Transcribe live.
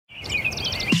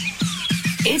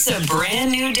It's a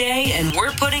brand new day, and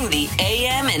we're putting the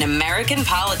AM in American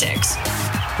politics.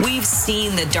 We've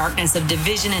seen the darkness of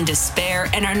division and despair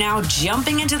and are now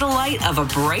jumping into the light of a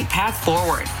bright path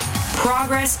forward.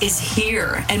 Progress is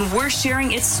here, and we're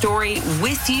sharing its story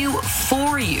with you,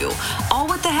 for you, all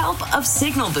with the help of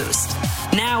Signal Boost.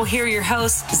 Now, here are your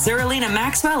hosts, Zerlina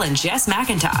Maxwell and Jess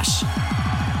McIntosh.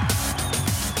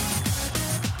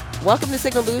 Welcome to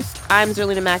Signal Boost. I'm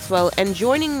Zerlina Maxwell, and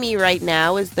joining me right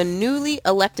now is the newly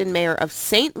elected mayor of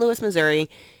St. Louis, Missouri,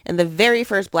 and the very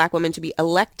first Black woman to be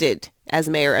elected as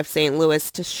mayor of St. Louis,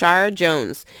 Tishaura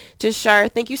Jones.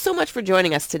 Tishaura, thank you so much for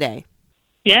joining us today.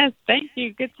 Yes, thank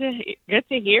you. Good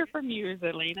to hear from you,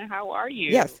 Zerlina. How are you?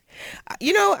 Yes.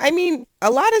 A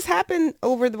lot has happened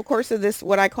over the course of this,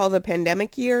 what I call the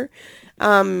pandemic year.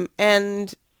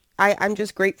 And I'm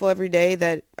just grateful every day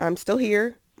that I'm still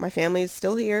here. My family is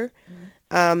still here.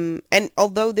 And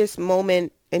although this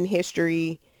moment in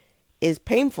history is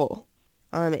painful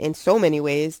in so many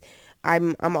ways,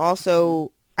 I'm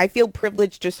also, I feel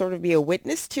privileged to sort of be a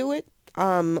witness to it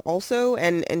also,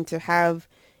 and to have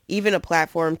even a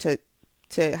platform to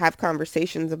have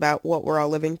conversations about what we're all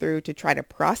living through, to try to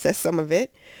process some of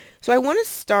it. So I want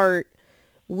to start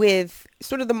with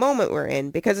sort of the moment we're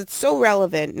in, because it's so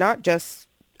relevant, not just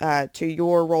to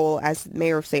your role as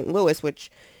mayor of St. Louis, which,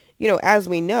 you know, as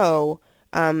we know,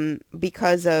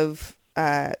 because of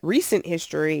recent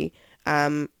history,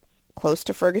 close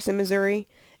to Ferguson, Missouri,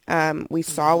 we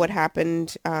saw what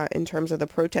happened in terms of the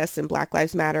protests and Black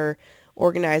Lives Matter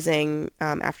organizing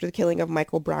after the killing of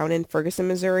Michael Brown in Ferguson,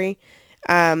 Missouri.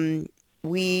 And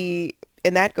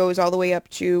that goes all the way up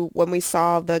to when we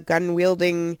saw the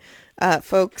gun-wielding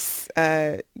folks,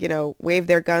 wave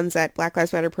their guns at Black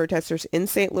Lives Matter protesters in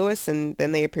St. Louis, and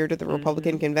then they appeared at the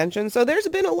Republican convention. So there's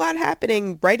been a lot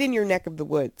happening right in your neck of the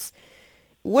woods.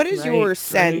 What is your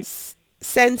sense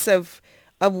of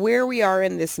where we are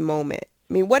in this moment?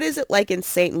 I mean, what is it like in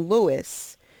St.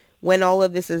 Louis when all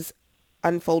of this is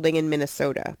unfolding in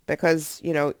Minnesota? Because,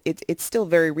 you know, it's still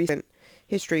very recent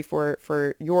history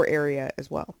for your area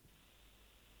as well.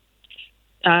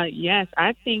 Yes,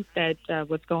 I think that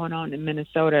what's going on in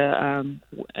Minnesota,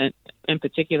 in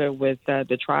particular with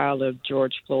the trial of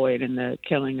George Floyd and the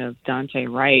killing of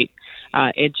Daunte Wright,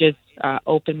 it just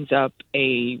opens up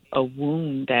a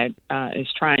wound that is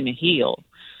trying to heal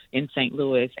in St.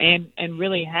 Louis and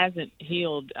really hasn't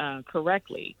healed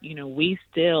correctly. You know, we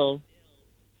still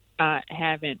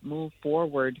haven't moved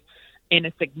forward in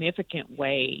a significant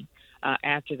way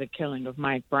after the killing of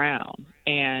Mike Brown.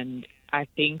 And I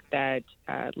think that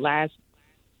last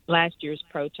year's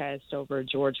protest over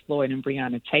George Floyd and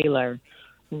Breonna Taylor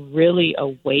really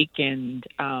awakened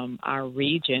our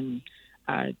region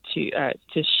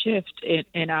to shift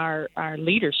in our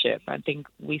leadership. I think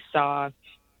we saw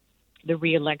the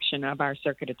reelection of our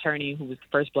circuit attorney, who was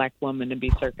the first Black woman to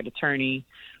be circuit attorney.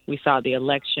 We saw the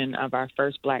election of our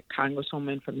first Black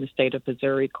congresswoman from the state of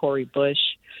Missouri, Cori Bush.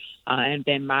 And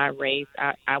then my race,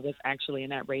 I was actually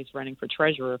in that race running for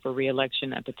treasurer for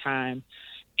reelection at the time.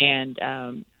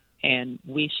 And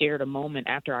we shared a moment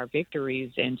after our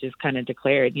victories and just kind of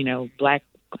declared, you know, Black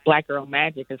girl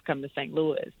magic has come to St.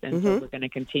 Louis. And so we're going to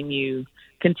continue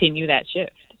that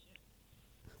shift.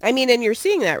 I mean, and you're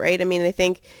seeing that, right? I mean, I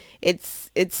think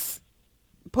it's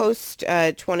post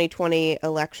 2020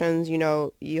 elections. You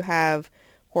know, you have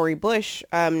Cori Bush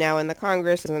now in the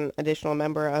Congress as an additional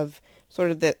member of sort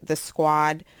of the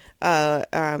squad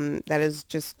that is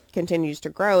just continues to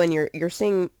grow, and you're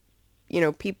seeing, you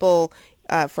know, people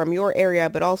from your area,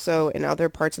 but also in other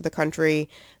parts of the country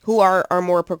who are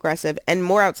more progressive and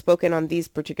more outspoken on these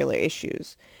particular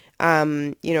issues.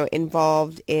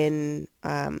 Involved in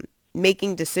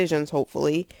making decisions,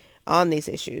 hopefully, on these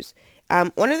issues.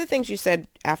 One of the things you said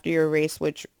after your race,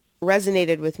 which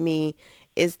resonated with me,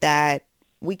 is that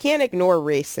we can't ignore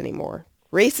race anymore.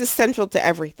 Race is central to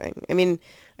everything. I mean,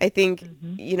 I think,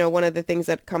 you know, one of the things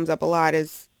that comes up a lot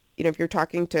is, you know, if you're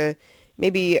talking to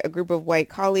maybe a group of white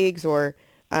colleagues or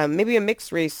maybe a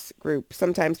mixed race group,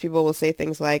 sometimes people will say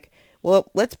things like, well,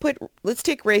 let's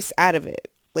take race out of it.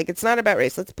 Like, it's not about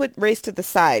race. Let's put race to the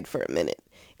side for a minute.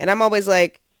 And I'm always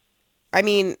like, I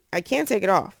mean, I can't take it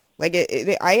off. Like,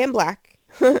 I am Black.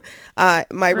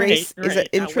 My race is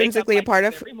intrinsically a part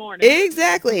of.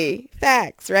 Exactly.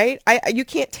 Facts, right? You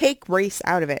can't take race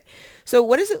out of it. So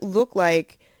what does it look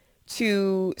like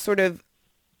to sort of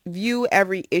view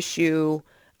every issue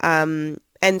and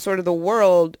sort of the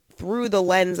world through the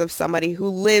lens of somebody who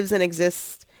lives and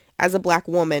exists as a Black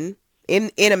woman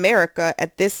in America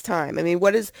at this time? I mean,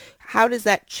 how does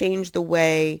that change the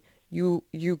way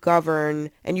you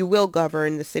govern and you will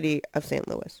govern the city of St.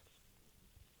 Louis?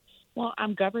 Well,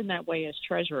 I'm governed that way as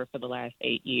treasurer for the last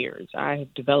 8 years. I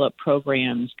have developed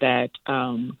programs that,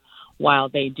 while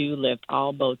they do lift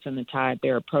all boats in the tide,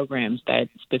 there are programs that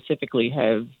specifically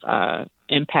have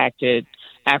impacted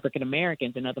African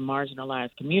Americans and other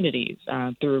marginalized communities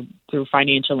through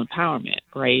financial empowerment,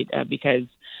 right? Because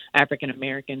African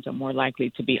Americans are more likely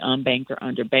to be unbanked or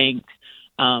underbanked.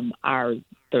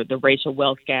 The racial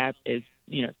wealth gap is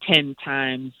 10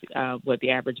 times what the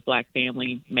average Black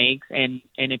family makes, and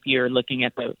if you're looking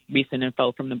at the recent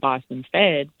info from the Boston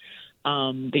Fed,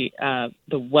 the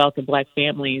wealth of Black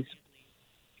families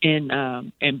in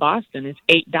Boston is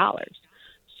 $8.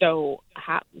 So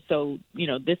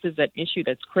this is an issue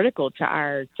that's critical to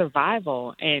our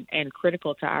survival and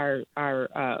critical to our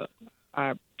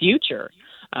future.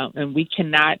 And we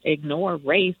cannot ignore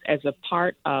race as a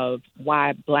part of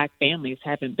why Black families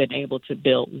haven't been able to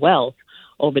build wealth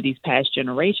over these past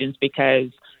generations,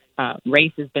 because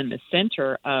race has been the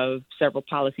center of several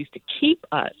policies to keep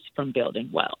us from building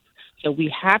wealth. So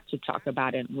we have to talk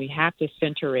about it, and we have to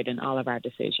center it in all of our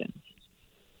decisions.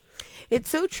 It's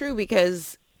so true,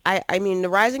 because I mean, the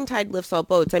rising tide lifts all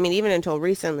boats. I mean, even until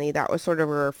recently, that was sort of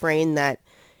a refrain that,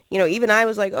 even I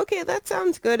was like, okay, that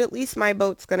sounds good. At least my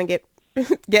boat's going to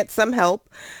get some help.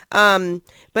 But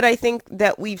I think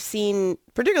that we've seen,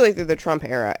 particularly through the Trump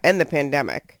era and the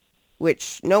pandemic,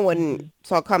 which no one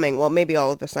saw coming. Well, maybe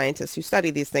all of the scientists who study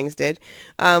these things did.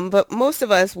 But most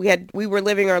of us, we were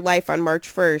living our life on March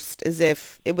 1st as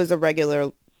if it was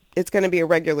it's going to be a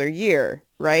regular year,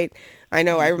 right? I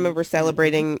know I remember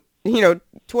celebrating,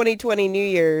 2020 New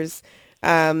Year's.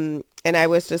 And I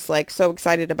was just like so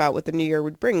excited about what the new year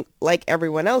would bring, like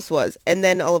everyone else was. And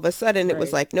then all of a sudden it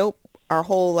was like, nope, our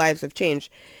whole lives have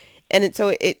changed. And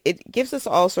it gives us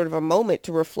all sort of a moment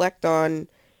to reflect on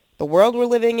the world we're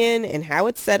living in and how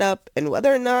it's set up and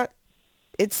whether or not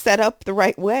it's set up the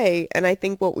right way. And I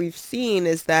think what we've seen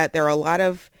is that there are a lot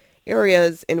of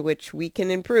areas in which we can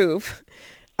improve,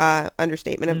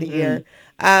 understatement of the year.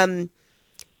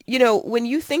 When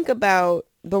you think about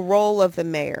the role of the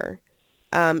mayor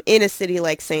in a city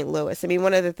like St. Louis, I mean,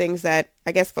 one of the things that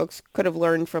I guess folks could have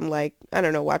learned from, like, I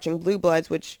don't know, watching Blue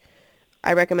Bloods, which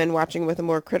I recommend watching with a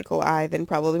more critical eye than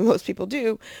probably most people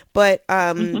do. But,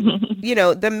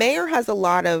 the mayor has a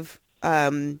lot of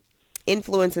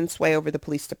influence and sway over the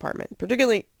police department,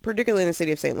 particularly in the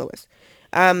city of St. Louis.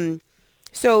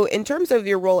 So in terms of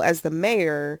your role as the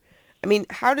mayor, I mean,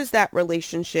 how does that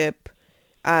relationship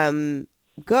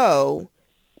go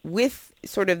with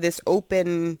sort of this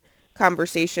open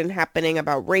conversation happening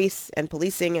about race and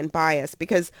policing and bias?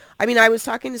 Because, I mean, I was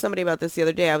talking to somebody about this the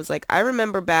other day. I was like, I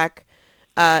remember back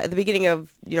at the beginning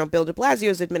of, Bill de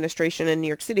Blasio's administration in New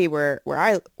York City, where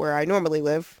I normally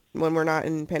live when we're not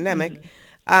in pandemic.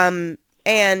 And,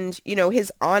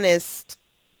 his honest,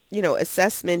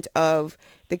 assessment of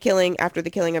the killing after the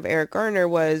killing of Eric Garner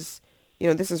was,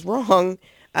 this is wrong.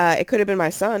 It could have been my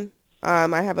son.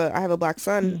 I have a Black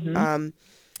son.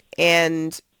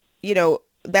 And,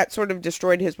 that sort of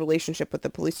destroyed his relationship with the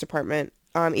police department.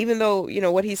 Even though,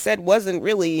 what he said wasn't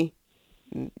really,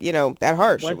 that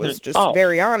harsh. It was just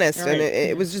very honest. Right. And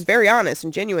it was just very honest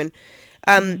and genuine.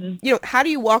 How do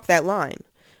you walk that line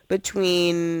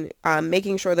between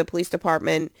making sure the police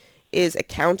department is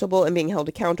accountable and being held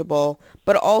accountable,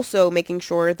 but also making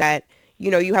sure that,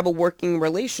 you have a working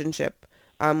relationship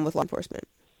with law enforcement?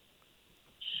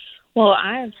 Well,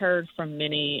 I have heard from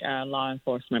many law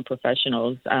enforcement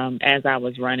professionals as I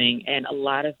was running, and a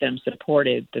lot of them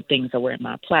supported the things that were in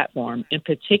my platform, in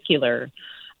particular,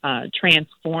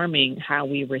 transforming how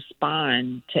we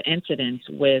respond to incidents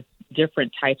with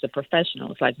different types of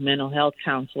professionals, like mental health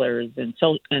counselors and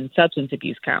substance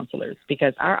abuse counselors,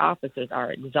 because our officers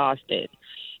are exhausted,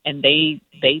 and they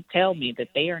tell me that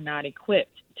they are not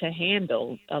equipped to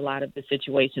handle a lot of the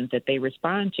situations that they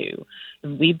respond to.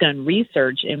 And we've done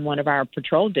research in one of our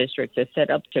patrol districts that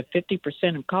said up to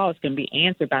 50% of calls can be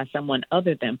answered by someone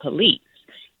other than police.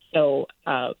 So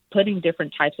putting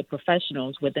different types of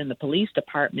professionals within the police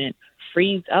department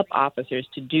frees up officers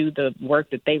to do the work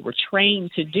that they were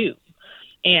trained to do.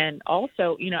 And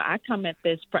also, I come at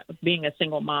this being a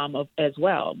single mom as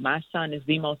well. My son is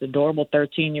the most adorable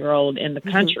 13-year-old in the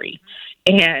country.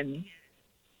 And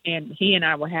he and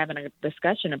I were having a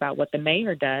discussion about what the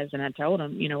mayor does. And I told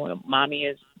him, mommy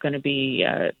is going to be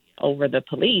over the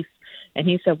police. And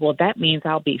he said, well, that means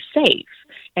I'll be safe.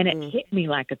 And it hit me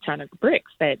like a ton of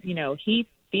bricks that, he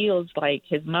feels like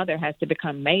his mother has to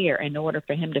become mayor in order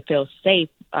for him to feel safe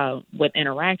with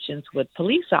interactions with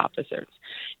police officers.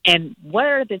 And what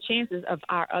are the chances of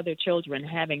our other children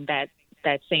having that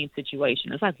same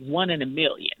situation? It's like 1 in a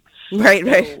million. Right.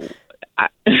 I,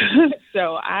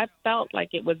 so I felt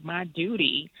like it was my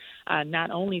duty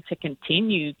not only to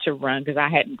continue to run because I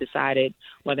hadn't decided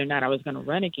whether or not I was going to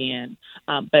run again,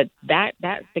 but that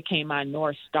became my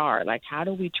North Star. Like, how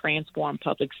do we transform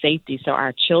public safety so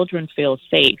our children feel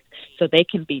safe, so they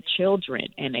can be children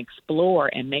and explore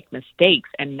and make mistakes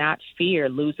and not fear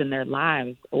losing their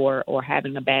lives or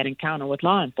having a bad encounter with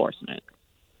law enforcement?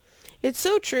 It's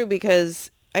so true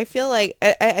because I feel like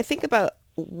I think about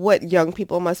what young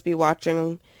people must be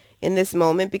watching in this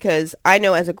moment because I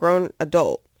know as a grown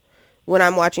adult when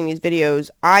I'm watching these videos,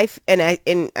 and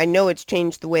I know it's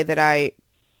changed the way that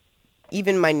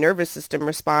even my nervous system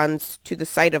responds to the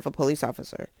sight of a police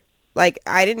officer. Like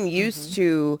I didn't used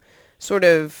to sort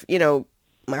of,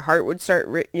 my heart would start,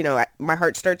 my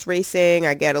heart starts racing.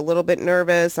 I get a little bit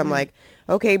nervous. I'm like,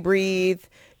 okay, breathe.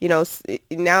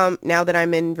 Now that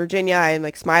I'm in Virginia, I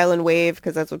like smile and wave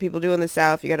because that's what people do in the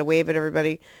South. You got to wave at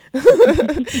everybody.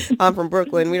 I'm from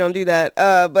Brooklyn. We don't do that.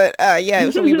 But yeah,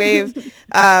 so we wave.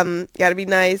 Got to be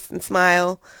nice and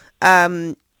smile.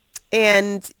 And,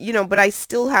 but I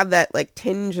still have that like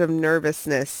tinge of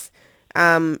nervousness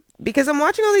because I'm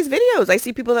watching all these videos. I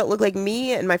see people that look like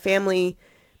me and my family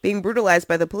being brutalized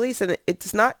by the police, and it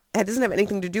doesn't have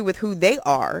anything to do with who they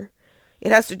are.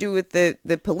 It has to do with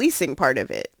the policing part of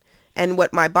it and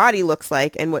what my body looks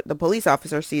like and what the police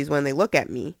officer sees when they look at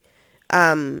me.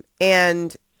 And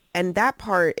that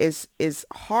part is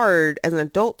hard as an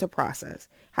adult to process.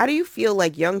 How do you feel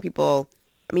like young people,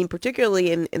 I mean,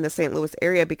 particularly in the St. Louis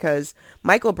area, because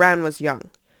Michael Brown was young.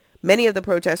 Many of the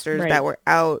protesters that were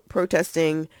out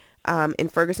protesting in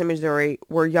Ferguson, Missouri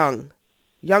were young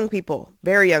people,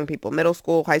 very young people, middle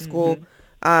school, high school,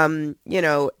 and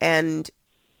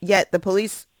yet the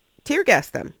police tear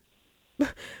gassed them.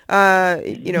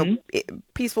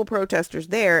 Peaceful protesters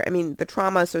there. I mean, the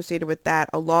trauma associated with that,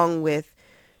 along with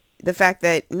the fact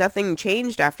that nothing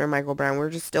changed after Michael Brown. We're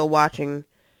just still watching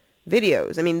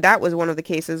videos. I mean, that was one of the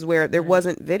cases where there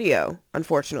wasn't video,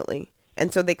 unfortunately.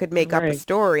 And so they could make up a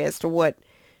story as to what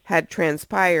had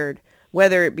transpired.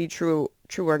 Whether it be true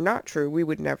or not true, we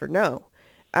would never know.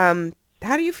 How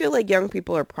do you feel like young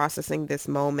people are processing this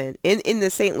moment in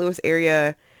the St. Louis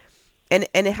area?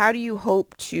 And how do you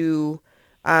hope to,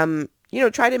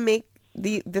 try to make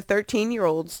the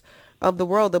 13-year-olds of the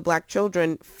world, the Black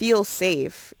children, feel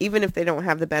safe, even if they don't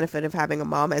have the benefit of having a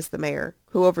mom as the mayor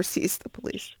who oversees the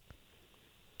police?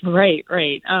 Right.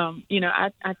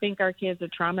 I think our kids are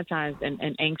traumatized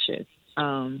and anxious,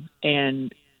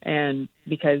 and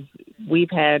because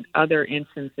we've had other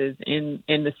instances in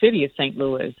the city of St.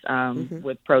 Louis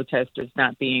with protesters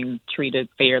not being treated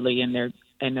fairly and their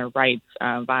rights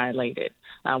violated.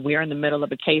 We are in the middle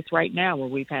of a case right now where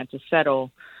we've had to settle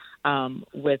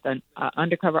with an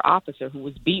undercover officer who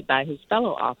was beat by his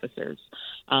fellow officers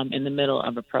in the middle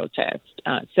of a protest.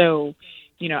 So,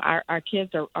 our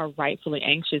kids are rightfully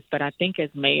anxious, but I think as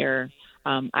mayor,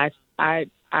 I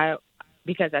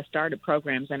because I started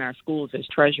programs in our schools as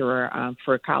treasurer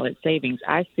for College Savings,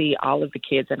 I see all of the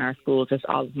kids in our schools as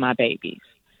all of my babies.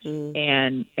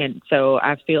 And so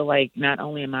I feel like not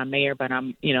only am I mayor, but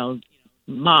I'm,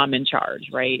 mom in charge,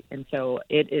 right? And so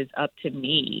it is up to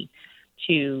me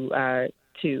to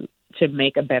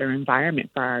make a better environment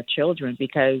for our children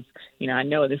because, I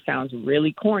know this sounds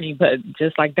really corny, but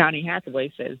just like Donny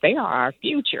Hathaway says, they are our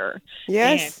future.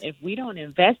 Yes. And if we don't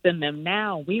invest in them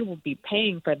now, we will be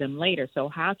paying for them later. So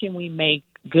how can we make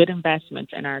good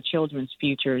investments in our children's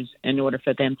futures in order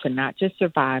for them to not just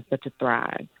survive, but to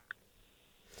thrive?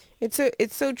 It's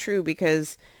so true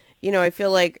because, I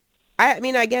feel like,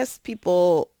 I guess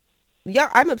people,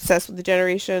 I'm obsessed with the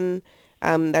generation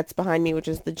that's behind me, which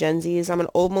is the Gen Zs. I'm an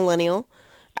old millennial.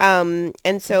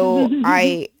 And so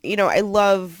I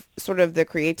love sort of the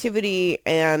creativity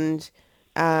and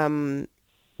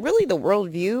really the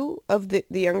worldview of the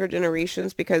younger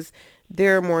generations because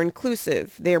they're more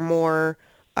inclusive. They're more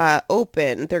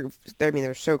open.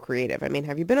 They're so creative. I mean,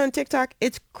 have you been on TikTok?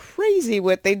 It's crazy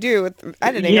what they do with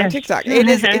editing on TikTok. It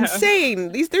is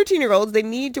insane. These 13-year-olds, they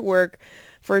need to work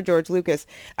for George Lucas.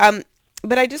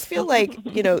 But I just feel like,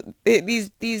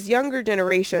 these younger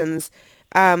generations,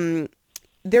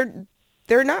 they're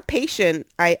not patient,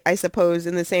 I suppose,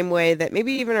 in the same way that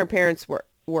maybe even our parents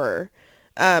were.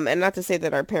 And not to say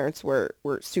that our parents were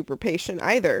super patient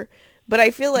either. But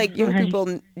I feel like young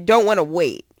people don't want to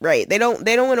wait, right? They don't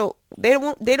want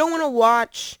to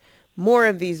watch more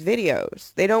of these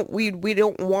videos. We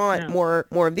don't want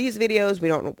more of these videos. We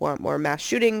don't want more mass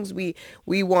shootings. We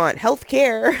want health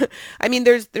care. I mean,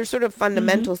 there's sort of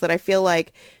fundamentals that I feel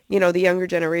like, the younger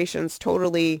generations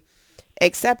totally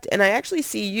accept. And I actually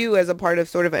see you as a part of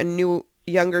sort of a new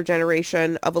younger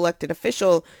generation of elected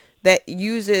official that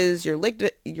uses your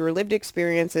lived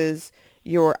experiences,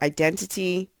 your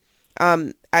identity,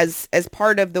 as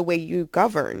part of the way you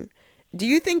govern. Do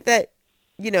you think that,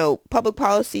 public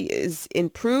policy is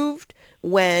improved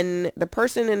when the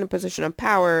person in a position of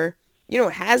power,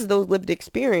 has those lived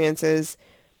experiences,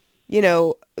 you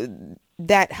know,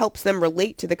 that helps them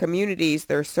relate to the communities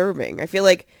they're serving? I feel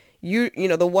like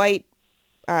the white,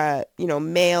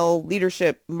 male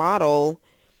leadership model,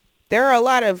 there are a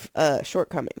lot of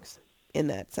shortcomings in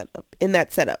that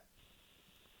setup.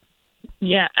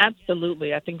 Yeah,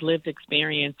 absolutely. I think lived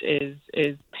experience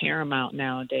is paramount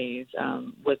nowadays,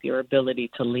 with your ability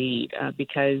to lead,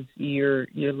 because you're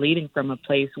leading from a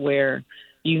place where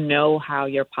you know how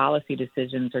your policy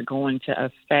decisions are going to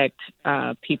affect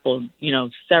people,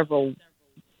 several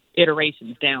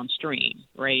iterations downstream,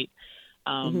 right?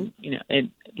 Hmm.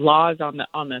 And laws on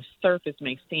the surface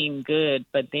may seem good,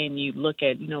 but then you look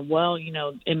at,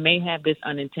 it may have this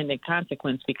unintended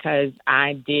consequence because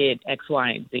I did X, Y,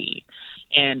 and Z.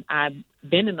 And I've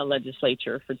been in the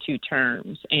legislature for 2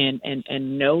 terms and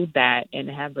know that and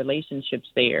have relationships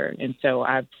there. And so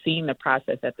I've seen the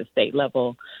process at the state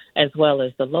level as well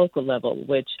as the local level,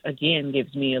 which again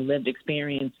gives me a lived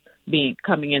experience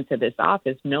coming into this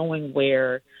office, knowing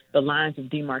where the lines of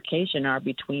demarcation are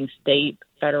between state,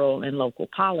 federal, and local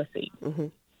policy. Hmm.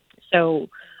 So,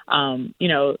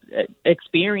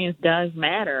 experience does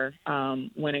matter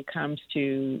when it comes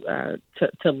to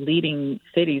leading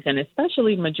cities, and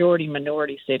especially majority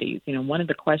minority cities. One of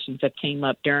the questions that came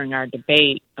up during our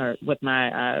debate with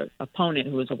my opponent,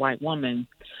 who was a white woman,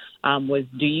 was,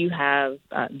 do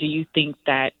you think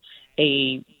that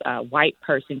a white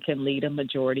person can lead a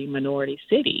majority minority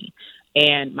city?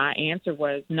 And my answer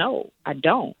was no, I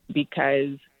don't,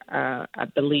 because I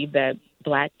believe that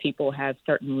Black people have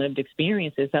certain lived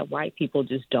experiences that white people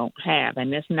just don't have.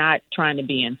 And that's not trying to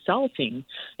be insulting.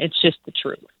 It's just the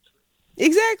truth.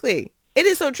 Exactly. It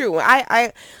is so true.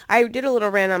 I did a little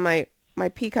rant on my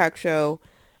Peacock show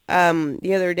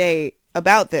the other day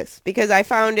about this because I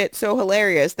found it so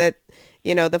hilarious that,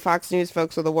 the Fox News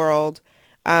folks of the world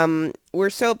were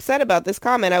so upset about this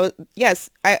comment. I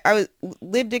was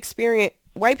lived experience.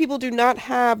 White people do not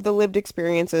have the lived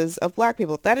experiences of Black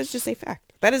people. That is just a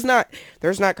fact. That is not,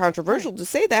 there's not controversial to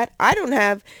say that. I don't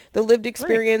have the lived Right.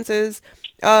 experiences,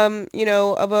 of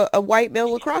a white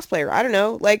male lacrosse player. I don't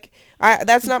know. Like,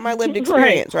 that's not my lived Right.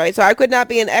 experience, right? So I could not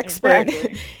be an expert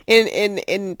Exactly.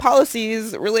 in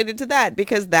policies related to that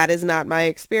because that is not my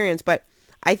experience. But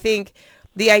I think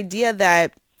the idea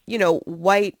that,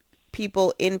 white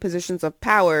people in positions of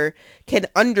power can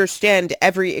understand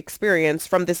every experience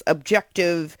from this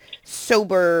objective,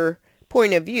 sober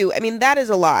point of view. I mean, that is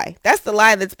a lie. That's the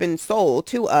lie that's been sold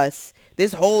to us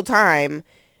this whole time,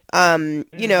 Hmm.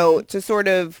 to sort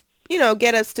of,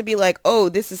 get us to be like, oh,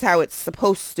 this is how it's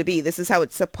supposed to be. This is how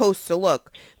it's supposed to look.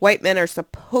 White men are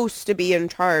supposed to be in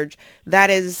charge.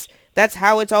 That's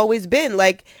how it's always been.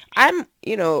 Like, I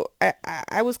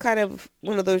was kind of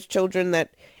one of those children that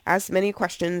asked many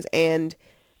questions, and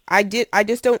I just I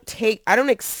don't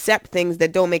accept things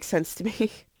that don't make sense to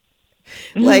me.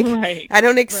 Like, Right. I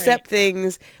don't Right. accept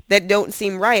things that don't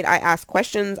seem right. I ask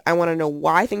questions. I want to know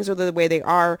why things are the way they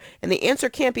are. And the answer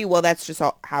can't be, well, that's just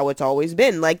how it's always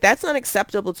been. Like, that's not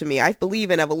acceptable to me. I believe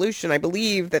in evolution. I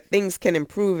believe that things can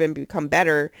improve and become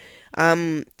better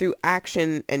through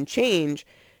action and change.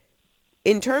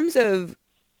 In terms of,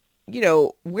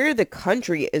 where the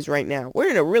country is right now, we're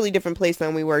in a really different place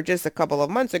than we were just a couple of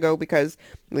months ago because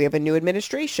we have a new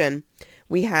administration.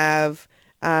 We have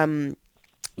a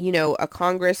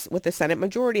Congress with a Senate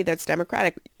majority that's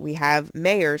Democratic. We have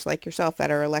mayors like yourself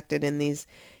that are elected in these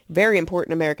very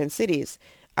important American cities.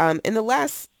 In the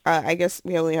last, I guess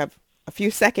we only have a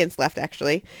few seconds left,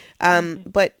 actually.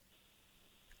 Mhm. But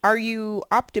are you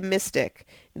optimistic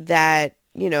that,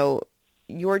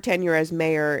 your tenure as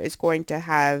mayor is going to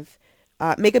have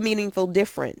make a meaningful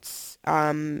difference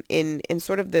in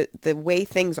sort of the way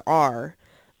things are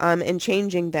and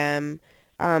changing them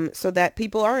so that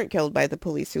people aren't killed by the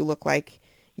police who look like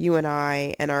you and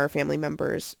I and our family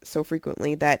members so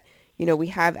frequently that, we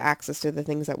have access to the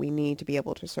things that we need to be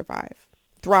able to survive,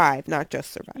 thrive, not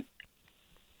just survive.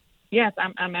 Yes,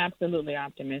 I'm absolutely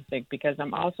optimistic because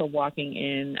I'm also walking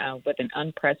in with an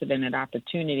unprecedented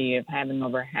opportunity of having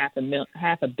over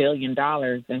 $500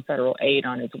 million in federal aid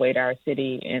on its way to our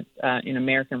city in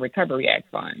American Recovery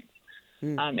Act funds.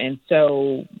 Mm, And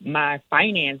so my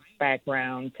finance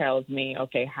background tells me,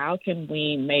 okay, how can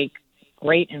we make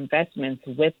great investments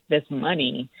with this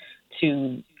money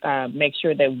to make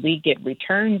sure that we get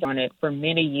returns on it for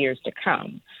many years to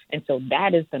come. And so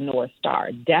that is the North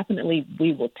Star. Definitely,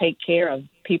 we will take care of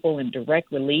people in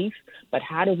direct relief, but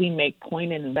how do we make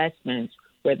pointed investments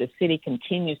where the city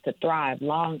continues to thrive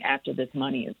long after this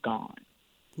money is gone?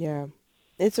 Yeah,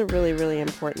 it's a really, really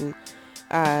important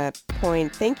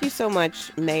point. Thank you so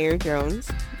much, Mayor Jones.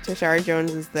 Tishaura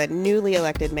Jones is the newly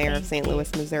elected mayor of St.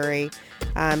 Louis, Missouri.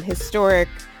 Historic,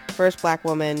 first Black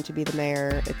woman to be the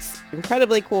mayor. It's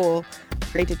incredibly cool.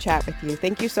 Great to chat with you.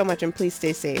 Thank you so much, and please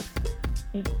stay safe.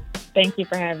 Thank you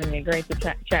for having me. Great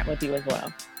to chat with you as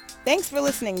well. Thanks for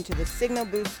listening to the Signal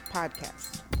Boost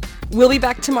podcast. We'll be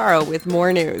back tomorrow with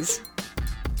more news.